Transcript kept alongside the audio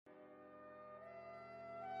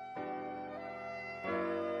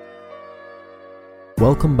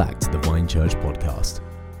Welcome back to the Vine Church podcast.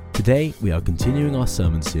 Today, we are continuing our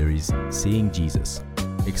sermon series, Seeing Jesus,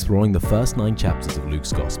 exploring the first 9 chapters of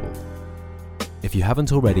Luke's Gospel. If you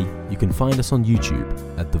haven't already, you can find us on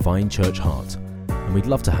YouTube at the Vine Church Hart, and we'd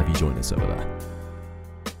love to have you join us over there.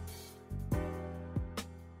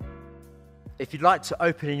 If you'd like to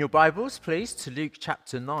open in your Bibles, please, to Luke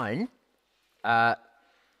chapter 9.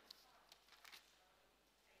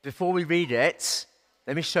 Before we read it,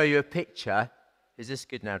 let me show you a picture. Is this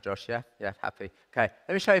good now, Josh? Yeah, happy. Okay,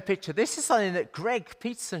 let me show you a picture. This is something that Greg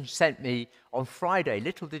Peterson sent me on Friday.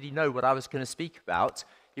 Little did he know what I was going to speak about.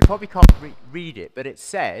 You probably can't read it, but it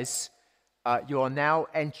says, you are now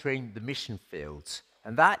entering the mission field.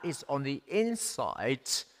 And that is on the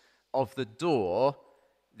inside of the door,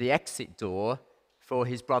 the exit door for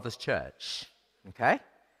his brother's church. Okay?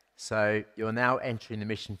 So you're now entering the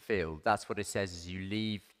mission field. That's what it says as you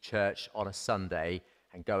leave church on a Sunday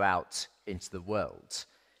and go out into the world.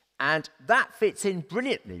 And that fits in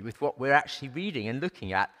brilliantly with what we're actually reading and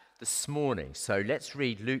looking at this morning. So let's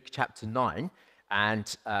read Luke chapter 9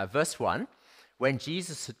 and verse 1. When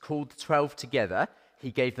Jesus had called the 12 together,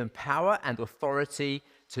 he gave them power and authority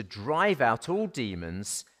to drive out all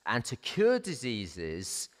demons and to cure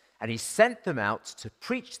diseases, and he sent them out to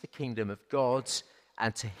preach the kingdom of God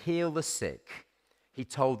and to heal the sick. He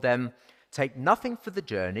told them, "Take nothing for the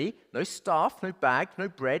journey, no staff, no bag, no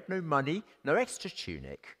bread, no money, no extra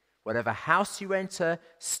tunic. Whatever house you enter,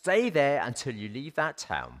 stay there until you leave that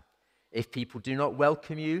town. If people do not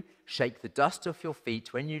welcome you, shake the dust off your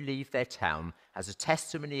feet when you leave their town as a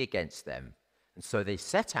testimony against them." And so they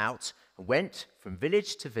set out and went from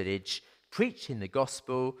village to village, preaching the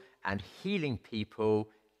gospel and healing people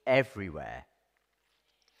everywhere.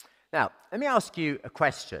 Now, let me ask you a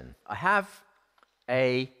question. I have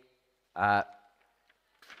a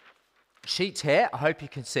sheet here. I hope you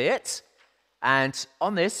can see it. And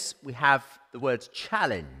on this, we have the word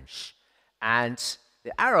challenge. And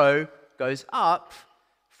the arrow goes up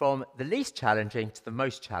from the least challenging to the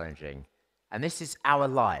most challenging. And this is our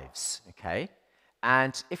lives, okay?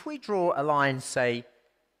 And if we draw a line, say,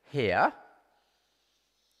 here,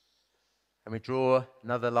 and we draw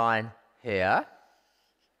another line here,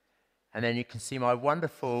 and then you can see my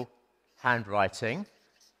wonderful handwriting.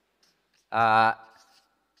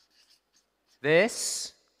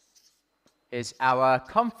 This is our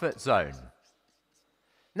comfort zone.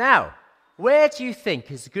 Now, where do you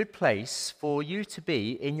think is a good place for you to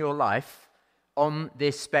be in your life on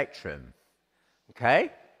this spectrum?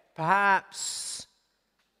 Okay, perhaps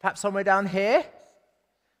somewhere down here,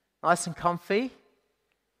 nice and comfy.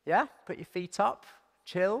 Yeah, put your feet up,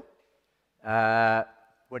 chill.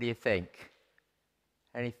 What do you think?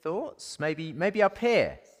 Any thoughts? Maybe up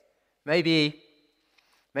here. Maybe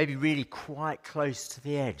really quite close to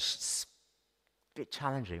the edge. It's a bit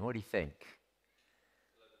challenging. What do you think?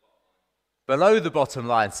 Below the bottom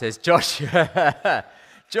line, says Joshua.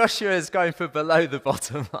 Joshua is going for below the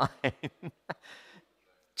bottom line.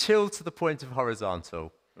 Chill to the point of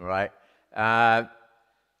horizontal, all right?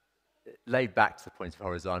 Laid back to the point of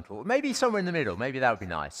horizontal. Maybe somewhere in the middle. Maybe that would be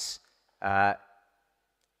nice. Let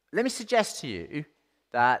me suggest to you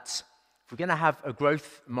that if we're going to have a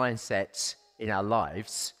growth mindset in our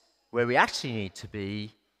lives, where we actually need to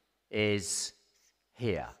be is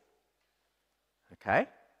here. Okay?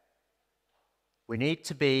 We need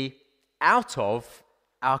to be out of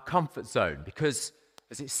our comfort zone because,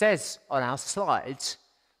 as it says on our slide,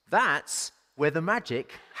 that's where the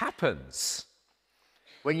magic happens.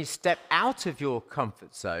 When you step out of your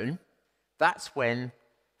comfort zone, that's when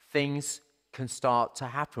things can start to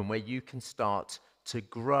happen, where you can start to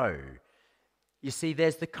grow. You see,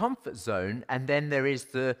 there's the comfort zone, and then there is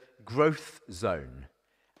the growth zone.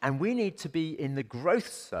 And we need to be in the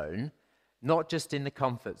growth zone, not just in the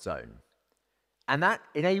comfort zone. And that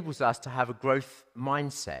enables us to have a growth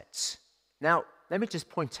mindset. Now, let me just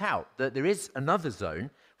point out that there is another zone,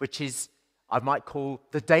 which is, I might call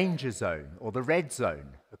the danger zone, or the red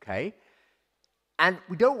zone, okay? And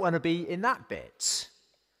we don't want to be in that bit.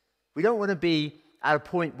 We don't want to be at a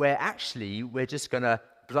point where actually we're just going to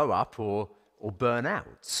blow up or burn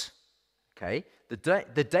out, okay?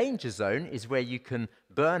 The danger zone is where you can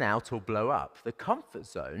burn out or blow up. The comfort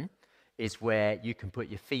zone is where you can put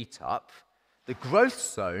your feet up. The growth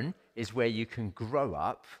zone is where you can grow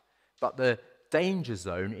up. But the danger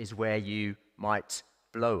zone is where you might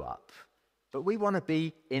blow up. But we want to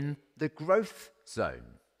be in the growth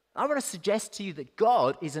zone. I want to suggest to you that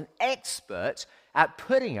God is an expert at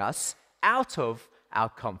putting us out of our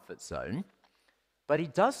comfort zone, but he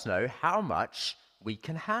does know how much we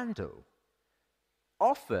can handle.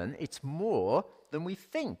 Often, it's more than we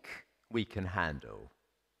think we can handle.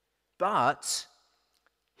 But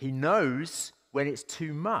he knows when it's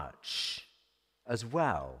too much as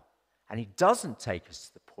well. And he doesn't take us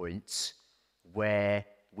to the point where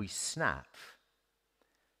we snap.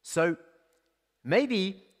 So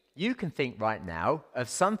maybe you can think right now of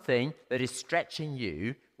something that is stretching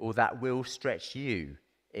you or that will stretch you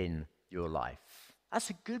in your life. That's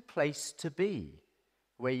a good place to be,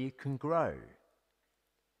 where you can grow.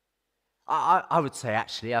 I would say,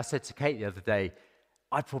 actually, I said to Kate the other day,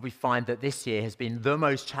 I'd probably find that this year has been the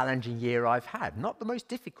most challenging year I've had. Not the most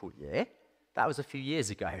difficult year. That was a few years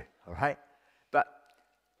ago, all right? But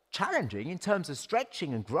challenging in terms of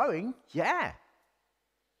stretching and growing, yeah.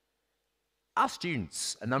 Our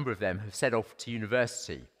students, a number of them, have set off to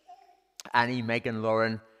university. Annie, Megan,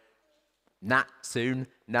 Lauren, Nat soon,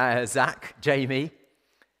 Zach, Jamie.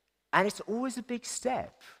 And it's always a big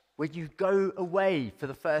step when you go away for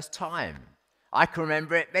the first time. I can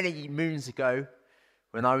remember it many moons ago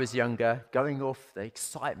when I was younger, going off, the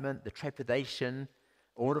excitement, the trepidation.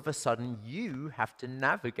 All of a sudden, you have to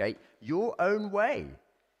navigate your own way.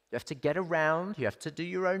 You have to get around, you have to do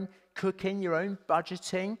your own cooking, your own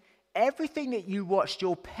budgeting. Everything that you watched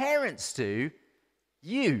your parents do,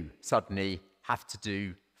 you suddenly have to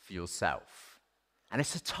do for yourself. And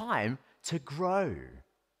it's a time to grow,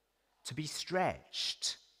 to be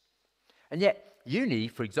stretched. And yet, uni,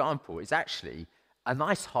 for example, is actually a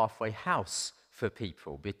nice halfway house for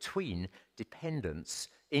people between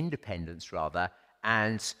independence rather,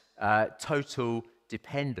 and total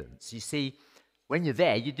dependence. You see, when you're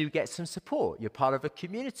there, you do get some support. You're part of a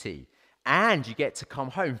community. And you get to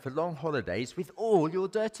come home for long holidays with all your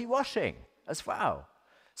dirty washing as well.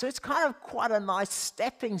 So it's kind of quite a nice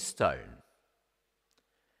stepping stone.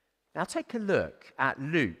 Now take a look at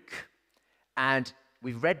Luke. And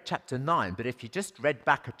we've read chapter 9, but if you just read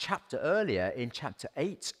back a chapter earlier in chapter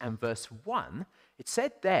 8 and verse 1, it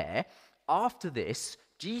said there, after this,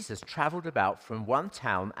 Jesus traveled about from one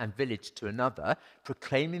town and village to another,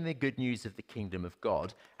 proclaiming the good news of the kingdom of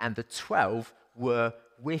God, and the 12 were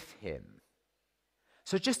with him.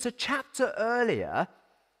 So just a chapter earlier,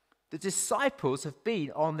 the disciples have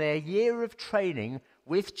been on their year of training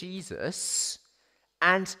with Jesus,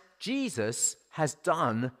 and Jesus has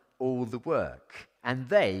done all the work, and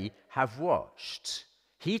they have watched.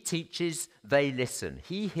 He teaches, they listen.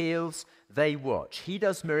 He heals, they watch. He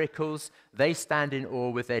does miracles, they stand in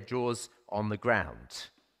awe with their jaws on the ground.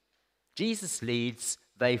 Jesus leads,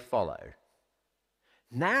 they follow.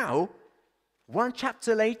 Now, one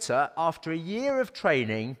chapter later, after a year of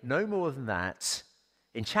training, no more than that,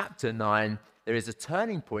 in chapter 9, there is a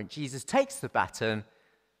turning point. Jesus takes the baton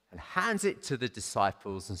and hands it to the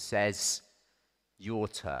disciples and says, your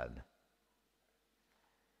turn.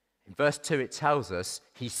 In verse 2, it tells us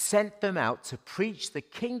he sent them out to preach the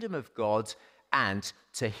kingdom of God and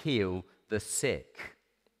to heal the sick.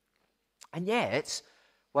 And yet,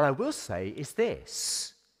 what I will say is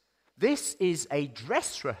this. This is a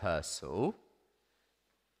dress rehearsal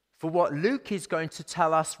for what Luke is going to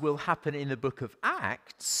tell us will happen in the book of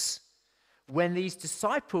Acts, when these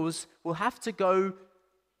disciples will have to go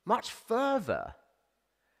much further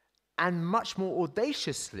and much more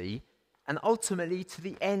audaciously and ultimately to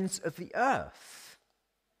the ends of the earth.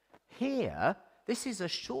 Here, this is a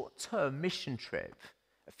short-term mission trip,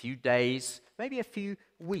 a few days, maybe a few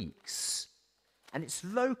weeks, and it's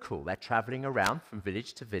local. They're traveling around from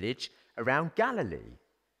village to village around Galilee,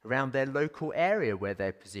 around their local area where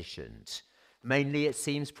they're positioned. Mainly, it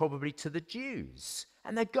seems, probably to the Jews.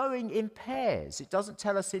 And they're going in pairs. It doesn't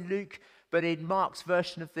tell us in Luke, but in Mark's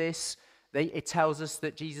version of this, it tells us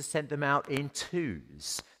that Jesus sent them out in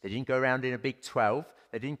twos. They didn't go around in a big 12.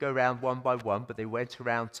 They didn't go around one by one, but they went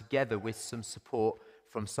around together with some support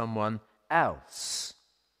from someone else.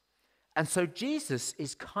 And so Jesus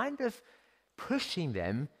is kind of pushing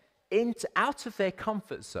them out of their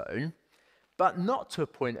comfort zone, but not to a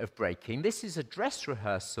point of breaking. This is a dress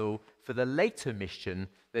rehearsal for the later mission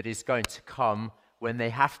that is going to come when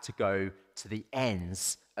they have to go to the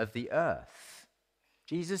ends of the earth.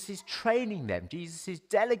 Jesus is training them. Jesus is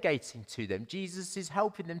delegating to them. Jesus is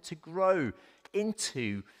helping them to grow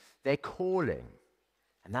into their calling.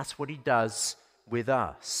 And that's what he does with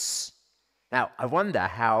us. Now, I wonder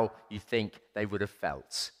how you think they would have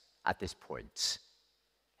felt at this point.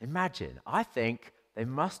 Imagine, I think they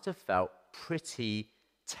must have felt pretty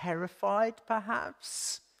terrified,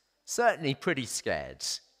 perhaps. Certainly pretty scared.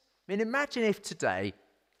 I mean, imagine if today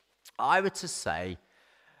I were to say,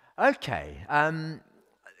 okay,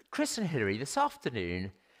 Chris and Hilary, this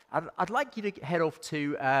afternoon, I'd like you to head off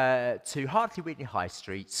to Hart High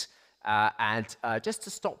Street and just to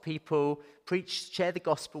stop people, share the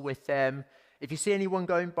gospel with them. If you see anyone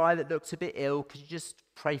going by that looks a bit ill, could you just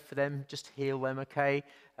pray for them, just heal them, okay?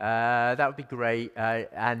 That would be great.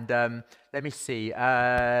 And let me see,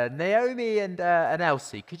 Naomi and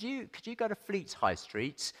Elsie, could you go to Fleet High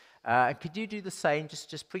Street? And could you do the same?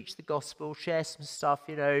 Just preach the gospel, share some stuff,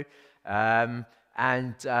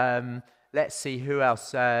 let's see who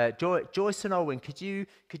else. Joyce and Owen, could you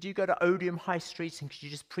go to Odium High Street and could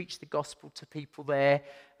you just preach the gospel to people there?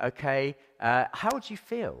 Okay. How would you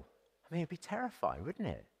feel? I mean, it'd be terrifying, wouldn't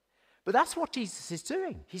it? But that's what Jesus is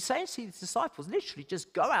doing. He's saying to his disciples, literally,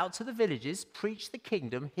 just go out to the villages, preach the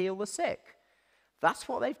kingdom, heal the sick. That's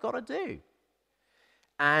what they've got to do.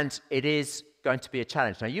 And it is going to be a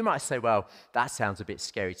challenge. Now, you might say, well, that sounds a bit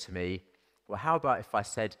scary to me. Well, how about if I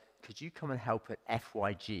said, could you come and help at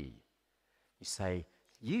FYG? You say,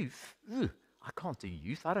 youth? Ugh, I can't do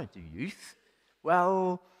youth. I don't do youth.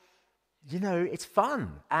 Well, it's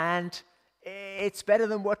fun. And it's better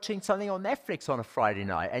than watching something on Netflix on a Friday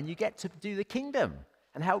night, and you get to do the kingdom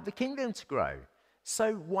and help the kingdom to grow.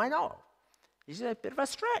 So why not? It's a bit of a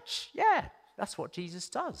stretch. Yeah, that's what Jesus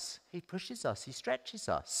does. He pushes us. He stretches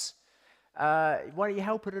us. Why don't you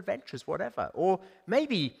help at Adventures, whatever? Or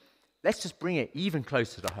maybe let's just bring it even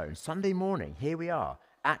closer to home. Sunday morning, here we are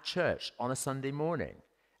at church on a Sunday morning,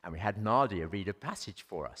 and we had Nadia read a passage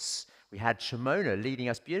for us. We had Shimona leading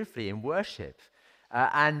us beautifully in worship.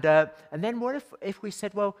 And then what if we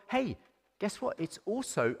said, well, hey, guess what? It's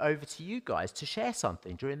also over to you guys to share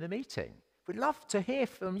something during the meeting. We'd love to hear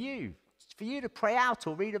from you, for you to pray out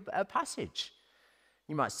or read a passage.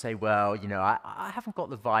 You might say, well, I haven't got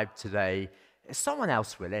the vibe today. Someone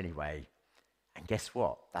else will anyway. And guess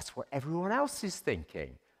what? That's what everyone else is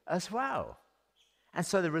thinking as well. And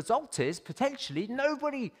so the result is potentially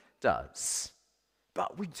nobody does.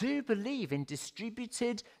 But we do believe in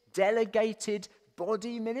distributed, delegated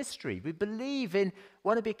body ministry. We believe in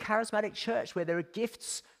want to be a charismatic church where there are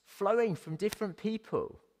gifts flowing from different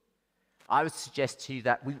people. I would suggest to you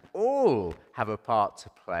that we all have a part to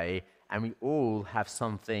play and we all have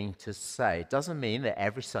something to say. It doesn't mean that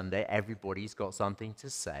every Sunday everybody's got something to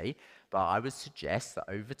say, but I would suggest that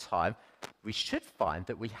over time we should find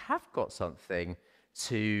that we have got something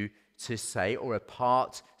to say or a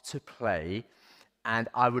part to play. And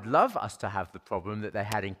I would love us to have the problem that they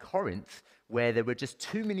had in Corinth, where there were just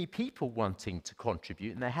too many people wanting to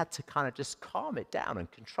contribute, and they had to kind of just calm it down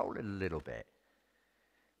and control it a little bit.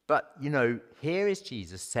 But, here is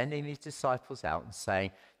Jesus sending these disciples out and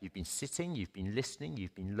saying, you've been sitting, you've been listening,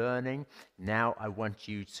 you've been learning. Now I want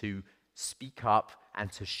you to speak up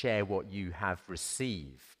and to share what you have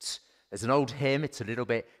received. There's an old hymn, it's a little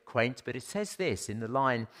bit quaint, but it says this in a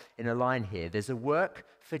line here. There's a work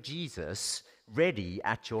for Jesus ready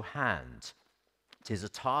at your hand. 'Tis a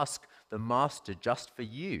task the Master just for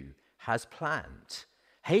you has planned.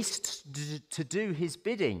 Haste to do his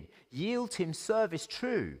bidding, yield him service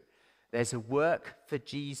true. There's a work for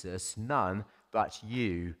Jesus none but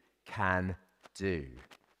you can do.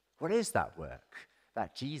 What is that work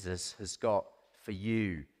that Jesus has got for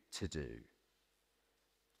you to do?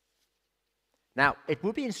 Now, it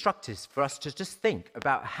would be instructive for us to just think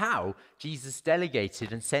about how Jesus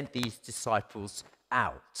delegated and sent these disciples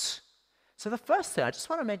out. So the first thing, I just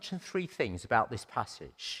want to mention three things about this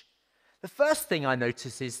passage. The first thing I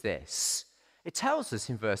notice is this. It tells us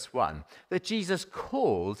in verse 1 that Jesus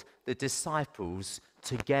called the disciples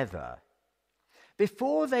together.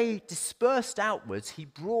 Before they dispersed outwards, he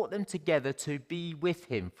brought them together to be with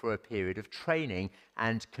him for a period of training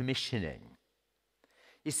and commissioning.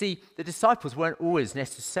 You see, the disciples weren't always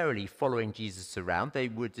necessarily following Jesus around. They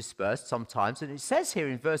were dispersed sometimes. And it says here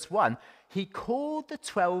in verse 1, he called the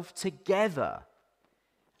 12 together.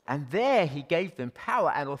 And there he gave them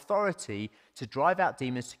power and authority to drive out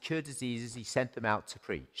demons, to cure diseases. He sent them out to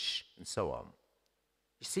preach, and so on.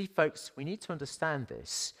 You see, folks, we need to understand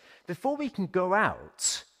this. Before we can go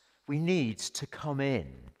out, we need to come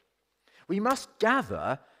in. We must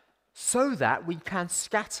gather so that we can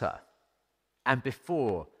scatter. And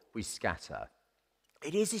before we scatter,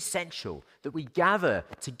 it is essential that we gather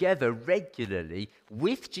together regularly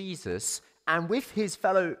with Jesus and with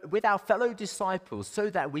our fellow disciples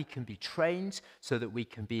so that we can be trained, so that we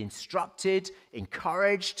can be instructed,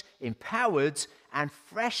 encouraged, empowered, and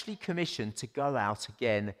freshly commissioned to go out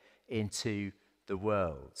again into the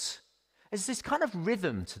world. There's this kind of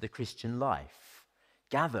rhythm to the Christian life.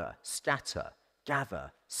 Gather, scatter,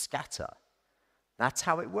 gather, scatter. That's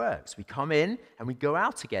how it works. We come in and we go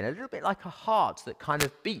out again, a little bit like a heart that kind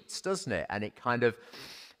of beats, doesn't it? And it kind of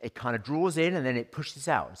draws in and then it pushes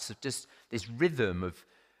out. It's just this rhythm of,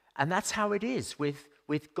 and that's how it is with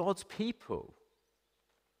with God's people.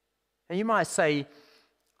 And you might say,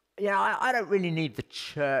 I don't really need the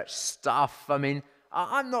church stuff. I mean,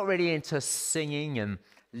 I'm not really into singing and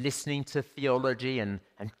listening to theology and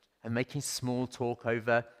making small talk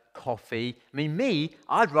over coffee. I mean,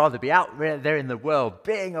 I'd rather be out there in the world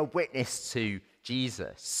being a witness to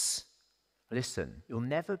Jesus. Listen, you'll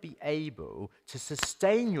never be able to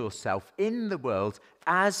sustain yourself in the world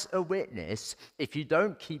as a witness if you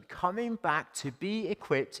don't keep coming back to be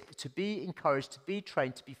equipped, to be encouraged, to be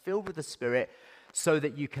trained, to be filled with the Spirit, so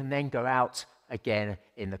that you can then go out again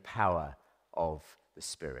in the power of the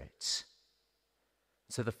Spirit.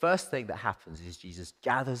 So the first thing that happens is Jesus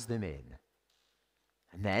gathers them in.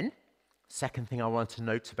 And then, second thing I want to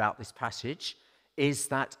note about this passage is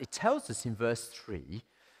that it tells us in verse 3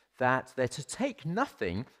 that they're to take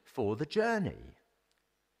nothing for the journey.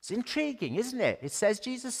 It's intriguing, isn't it?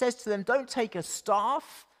 Jesus says to them, don't take a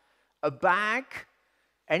staff, a bag,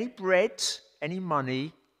 any bread, any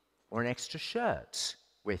money, or an extra shirt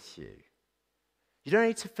with you. You don't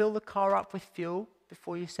need to fill the car up with fuel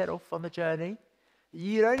before you set off on the journey.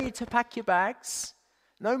 You don't need to pack your bags.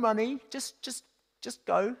 No money, just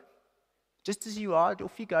go. Just as you are,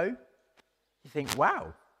 off you go. You think,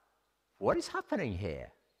 wow, what is happening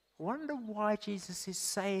here? I wonder why Jesus is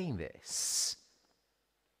saying this.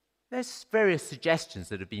 There's various suggestions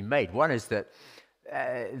that have been made. One is that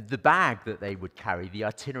the bag that they would carry, the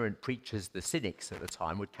itinerant preachers, the cynics at the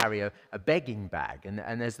time, would carry a begging bag. And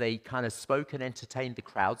as they kind of spoke and entertained the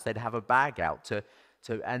crowds, they'd have a bag out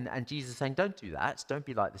and Jesus saying, don't do that. Don't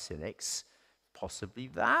be like the cynics. Possibly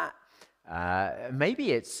that.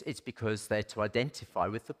 Maybe it's because they're to identify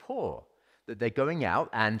with the poor, that they're going out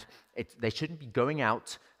and they shouldn't be going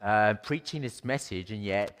out preaching this message and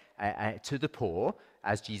yet to the poor,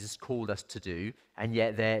 as Jesus called us to do, and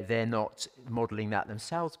yet they're not modeling that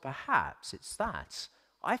themselves. Perhaps it's that.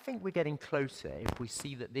 I think we're getting closer if we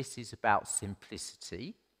see that this is about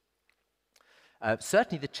simplicity.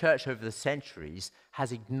 Certainly the church over the centuries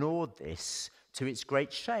has ignored this to its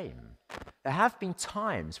great shame. There have been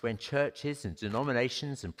times when churches and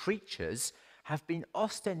denominations and preachers have been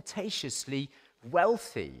ostentatiously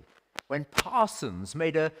wealthy, when parsons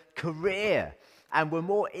made a career and were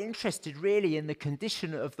more interested really in the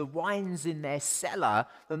condition of the wines in their cellar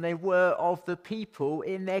than they were of the people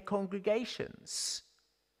in their congregations.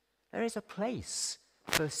 There is a place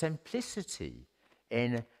for simplicity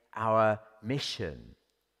in our mission.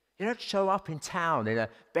 You don't show up in town in a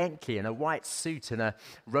Bentley and a white suit and a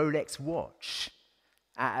Rolex watch.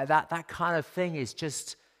 That kind of thing is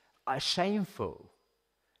just shameful,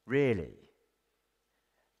 really.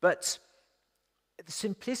 But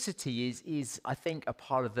simplicity is, I think, a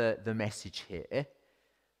part of the message here.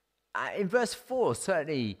 In verse 4,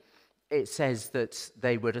 certainly it says that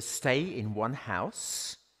they were to stay in one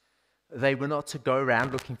house. They were not to go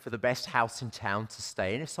around looking for the best house in town to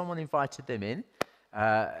stay in. If someone invited them in,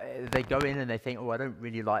 they go in and they think, I don't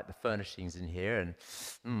really like the furnishings in here,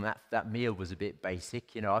 and that meal was a bit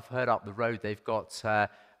basic. I've heard up the road they've got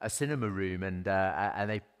a cinema room, and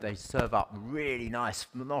they serve up really nice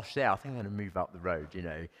nosh there. I think I'm going to move up the road,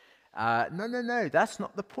 No, that's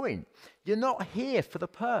not the point. You're not here for the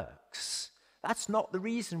perks. That's not the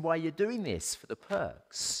reason why you're doing this, for the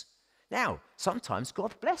perks. Now, sometimes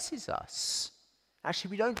God blesses us.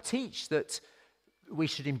 Actually, we don't teach that we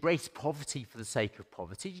should embrace poverty for the sake of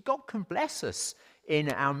poverty. God can bless us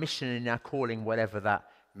in our mission, in our calling, whatever that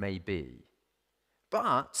may be.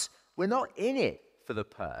 But we're not in it for the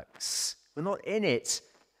perks. We're not in it.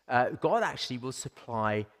 God actually will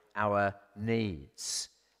supply our needs.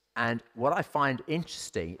 And what I find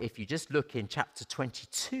interesting, if you just look in chapter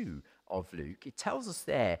 22 of Luke, it tells us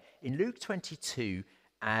there in Luke 22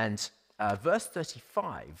 and verse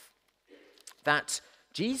 35 that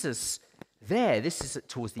Jesus there, this is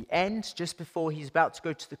towards the end, just before he's about to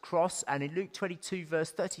go to the cross, and in Luke 22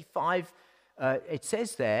 verse 35, it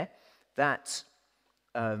says there that,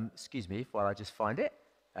 excuse me while I just find it,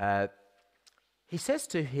 he says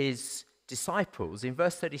to his disciples, in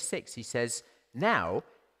verse 36, he says, now,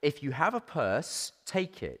 if you have a purse,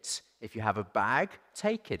 take it. If you have a bag,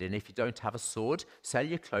 take it. And if you don't have a sword, sell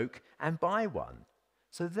your cloak and buy one.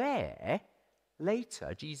 So there,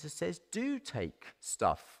 later, Jesus says, do take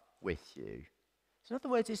stuff with you. So in other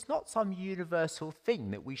words, it's not some universal thing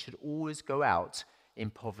that we should always go out in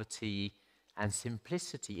poverty and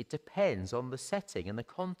simplicity. It depends on the setting and the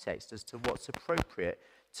context as to what's appropriate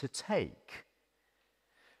to take.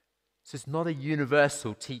 So it's not a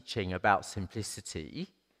universal teaching about simplicity,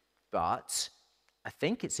 but I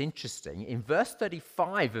think it's interesting. In verse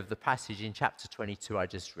 35 of the passage in chapter 22 I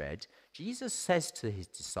just read, Jesus says to his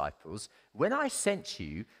disciples, when I sent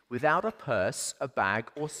you without a purse, a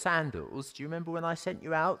bag, or sandals, do you remember when I sent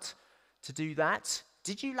you out to do that?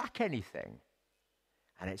 Did you lack anything?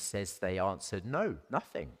 And it says they answered, no,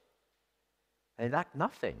 nothing. They lacked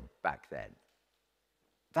nothing back then.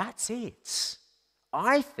 That's it.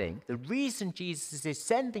 I think the reason Jesus is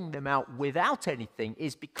sending them out without anything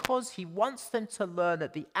is because he wants them to learn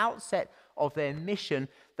at the outset of their mission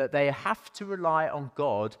that they have to rely on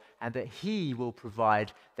God and that he will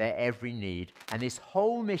provide their every need. And this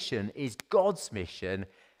whole mission is God's mission,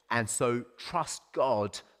 and so trust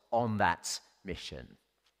God on that mission.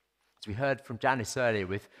 As we heard from Janice earlier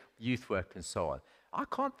with youth work and so on, I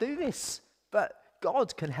can't do this, but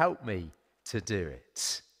God can help me to do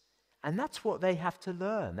it. And that's what they have to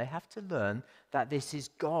learn. They have to learn that this is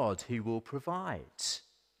God who will provide.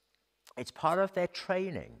 It's part of their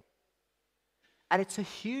training. And it's a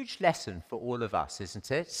huge lesson for all of us, isn't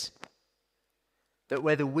it? That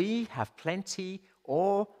whether we have plenty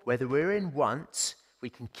or whether we're in want, we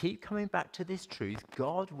can keep coming back to this truth.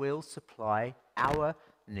 God will supply our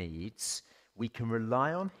needs. We can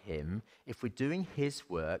rely on him. If we're doing his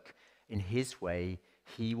work in his way,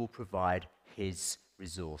 he will provide his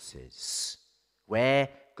resources. Where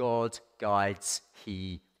God guides,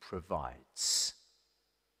 he provides.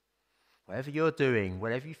 Whatever you're doing,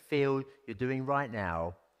 whatever you feel you're doing right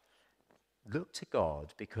now, look to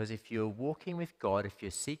God, because if you're walking with God, if you're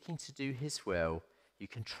seeking to do his will, you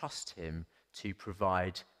can trust him to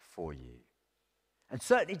provide for you. And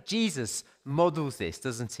certainly Jesus models this,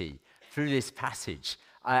 doesn't he, through this passage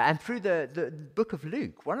and through the book of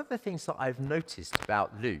Luke. One of the things that I've noticed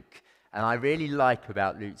about Luke, and I really like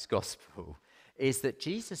about Luke's gospel, is that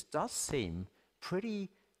Jesus does seem pretty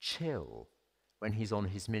chill when he's on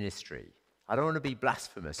his ministry. I don't want to be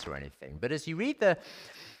blasphemous or anything, but as you read the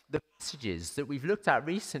passages that we've looked at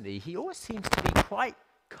recently, he always seems to be quite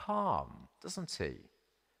calm, doesn't he?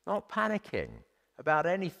 Not panicking about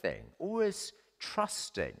anything, always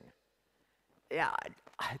trusting. Yeah,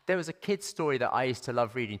 there was a kid's story that I used to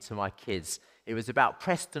love reading to my kids. It was about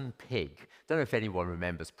Preston Pig. Don't know if anyone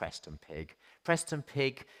remembers Preston Pig. Preston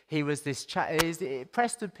Pig, he was this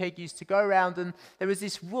Preston Pig used to go around, and there was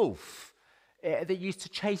this wolf that used to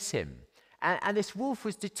chase him. And this wolf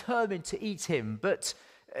was determined to eat him, but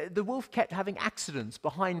the wolf kept having accidents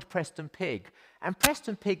behind Preston Pig. And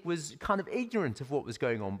Preston Pig was kind of ignorant of what was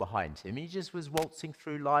going on behind him. He just was waltzing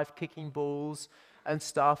through life, kicking balls and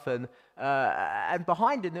stuff. And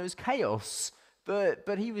behind him there was chaos.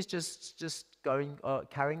 But he was just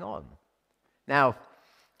carrying on. Now,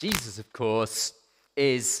 Jesus, of course,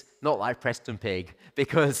 is not like Preston Pig,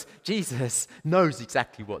 because Jesus knows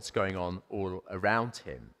exactly what's going on all around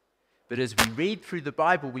him. But as we read through the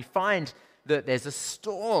Bible, we find that there's a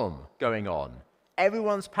storm going on.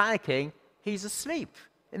 Everyone's panicking. He's asleep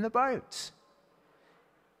in the boat.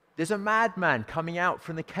 There's a madman coming out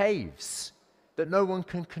from the caves that no one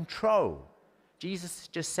can control. Jesus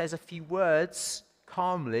just says a few words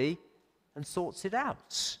calmly and sorts it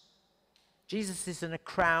out. Jesus is in a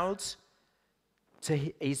crowd.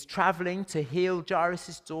 He's traveling to heal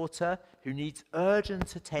Jairus' daughter, who needs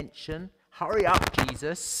urgent attention. Hurry up,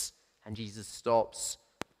 Jesus. And Jesus stops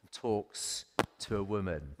and talks to a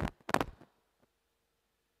woman.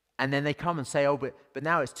 And then they come and say, oh, but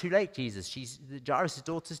now it's too late, Jesus. Jairus'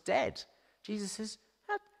 daughter's dead. Jesus says,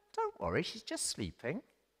 don't worry, she's just sleeping.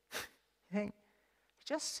 You think, he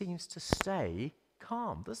just seems to stay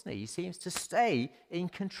calm, doesn't he? He seems to stay in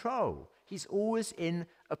control. He's always in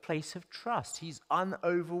a place of trust. He's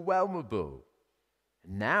unoverwhelmable.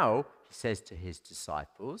 And now he says to his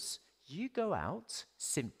disciples, you go out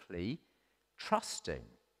simply trusting.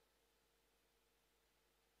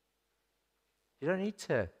 You don't need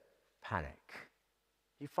to panic.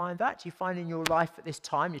 You find that? You find in your life at this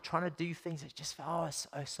time, you're trying to do things that just,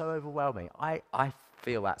 it's so overwhelming. I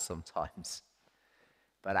feel that sometimes.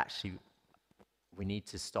 But actually, we need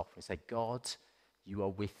to stop and say, God, you are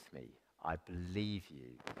with me. I believe you,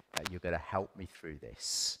 that you're going to help me through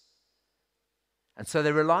this. And so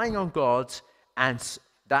they're relying on God, and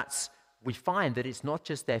we find that it's not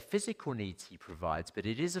just their physical needs he provides, but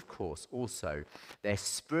it is, of course, also their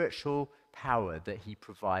spiritual power that he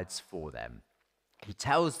provides for them. It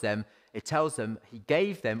tells them he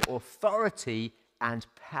gave them authority and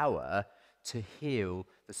power to heal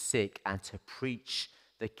the sick and to preach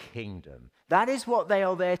the kingdom. That is what they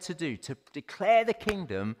are there to do, to declare the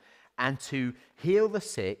kingdom and to heal the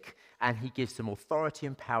sick, and he gives them authority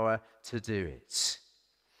and power to do it.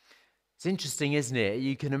 It's interesting, isn't it?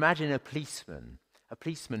 You can imagine a policeman a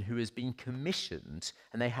policeman who has been commissioned,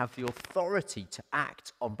 and they have the authority to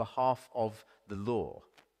act on behalf of the law.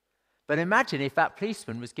 But imagine if that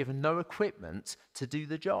policeman was given no equipment to do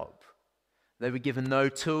the job. They were given no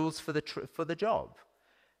tools for the job.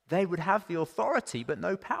 They would have the authority but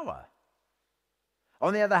no power.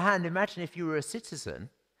 On the other hand, imagine if you were a citizen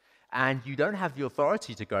and you don't have the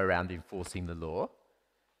authority to go around enforcing the law,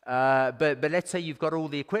 but let's say you've got all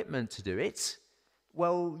the equipment to do it.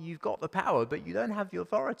 Well, you've got the power, but you don't have the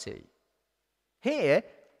authority. Here,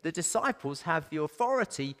 the disciples have the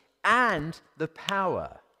authority and the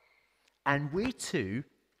power. And we too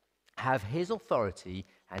have his authority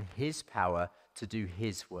and his power to do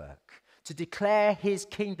his work, to declare his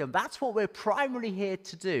kingdom. That's what we're primarily here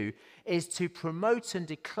to do, is to promote and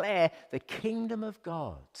declare the kingdom of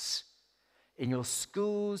God in your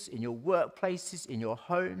schools, in your workplaces, in your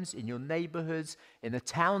homes, in your neighborhoods, in the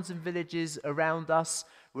towns and villages around us.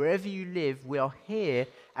 Wherever you live, we are here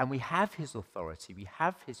and we have his authority, we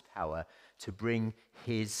have his power to bring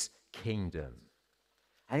his kingdom.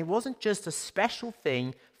 And it wasn't just a special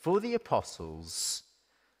thing for the apostles.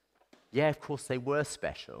 Yeah, of course they were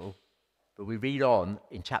special, but we read on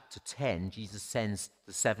in chapter 10, Jesus sends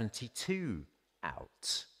the 72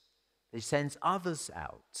 out. He sends others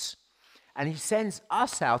out. And he sends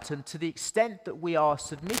us out, and to the extent that we are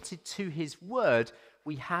submitted to his word,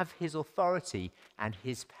 we have his authority and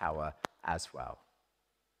his power as well.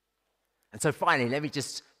 And so finally, let me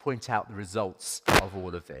just point out the results of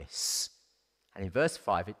all of this. And in verse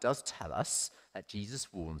 5, it does tell us that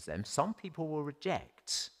Jesus warns them, some people will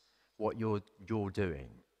reject what you're doing.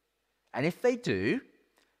 And if they do,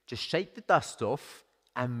 just shake the dust off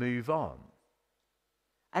and move on.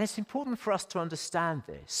 And it's important for us to understand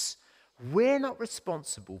this. We're not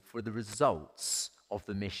responsible for the results of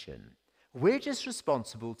the mission. We're just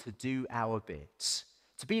responsible to do our bit,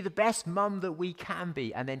 to be the best mum that we can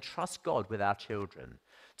be, and then trust God with our children,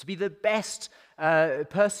 to be the best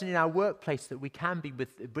person in our workplace that we can be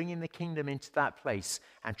with bringing the kingdom into that place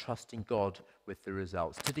and trusting God with the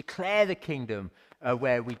results, to declare the kingdom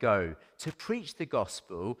where we go, to preach the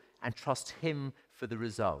gospel and trust him for the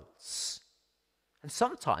results. And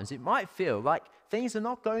sometimes it might feel like things are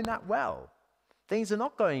not going that well. Things are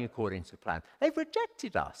not going according to plan. They've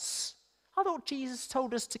rejected us. I thought Jesus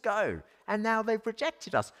told us to go, and now they've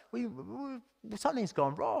rejected us. Something's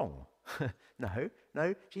gone wrong.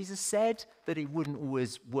 No. Jesus said that it wouldn't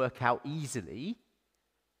always work out easily,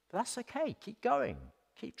 but that's okay. Keep going.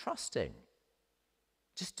 Keep trusting.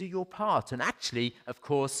 Just do your part. And actually, of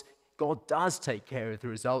course, God does take care of the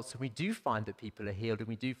results, and we do find that people are healed, and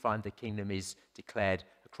we do find the kingdom is declared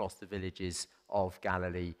across the villages of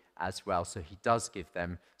Galilee as well. So he does give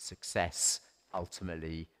them success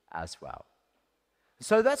ultimately as well.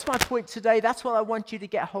 So that's my point today. That's what I want you to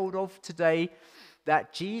get hold of today,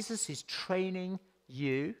 that Jesus is training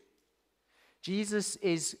you. Jesus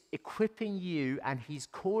is equipping you, and he's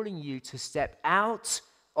calling you to step out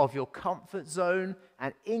of your comfort zone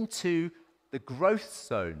and into the growth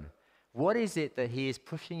zone. What is it that he is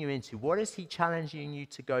pushing you into? What is he challenging you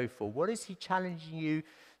to go for? What is he challenging you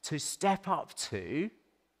to step up to?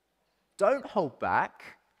 Don't hold back.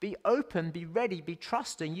 Be open, be ready, be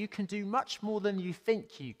trusting. You can do much more than you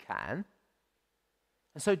think you can.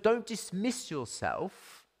 And so don't dismiss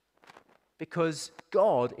yourself, because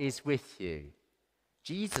God is with you.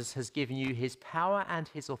 Jesus has given you his power and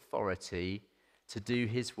his authority to do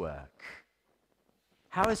his work.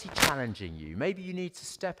 How is he challenging you? Maybe you need to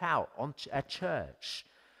step out at church,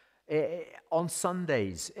 on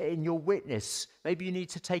Sundays, in your witness. Maybe you need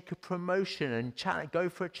to take a promotion and go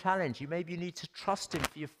for a challenge. Maybe you need to trust him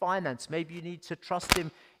for your finance. Maybe you need to trust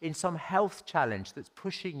him in some health challenge that's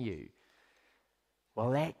pushing you. Well,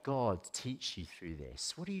 let God teach you through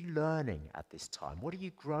this. What are you learning at this time? What are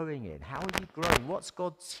you growing in? How are you growing? What's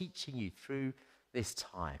God teaching you through this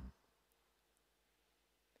time?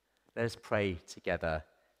 Let us pray together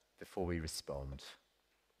before we respond.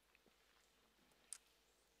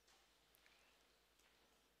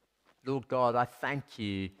 Lord God, I thank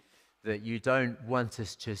you that you don't want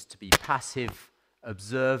us just to be passive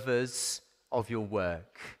observers of your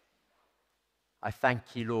work. I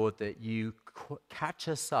thank you, Lord, that you catch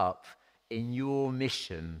us up in your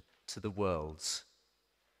mission to the world.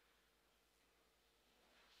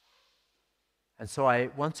 And so I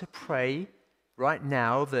want to pray right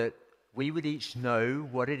now that we would each know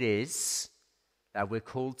what it is that we're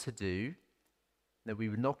called to do, that we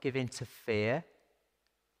would not give in to fear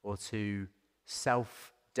or to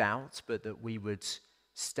self-doubt, but that we would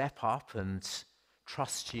step up and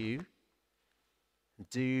trust you and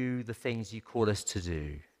do the things you call us to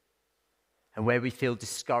do. And where we feel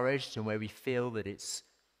discouraged and where we feel that it's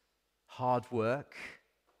hard work,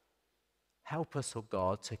 help us, oh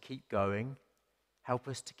God, to keep going. Help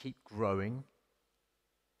us to keep growing.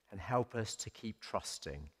 And help us to keep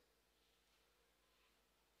trusting.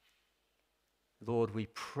 Lord, we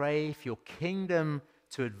pray for your kingdom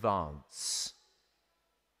to advance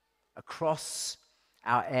across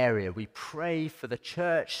our area. We pray for the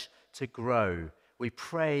church to grow. We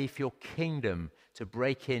pray for your kingdom to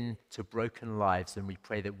break into broken lives, and we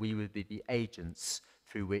pray that we would be the agents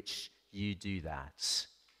through which you do that.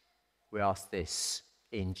 We ask this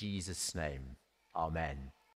in Jesus' name. Amen.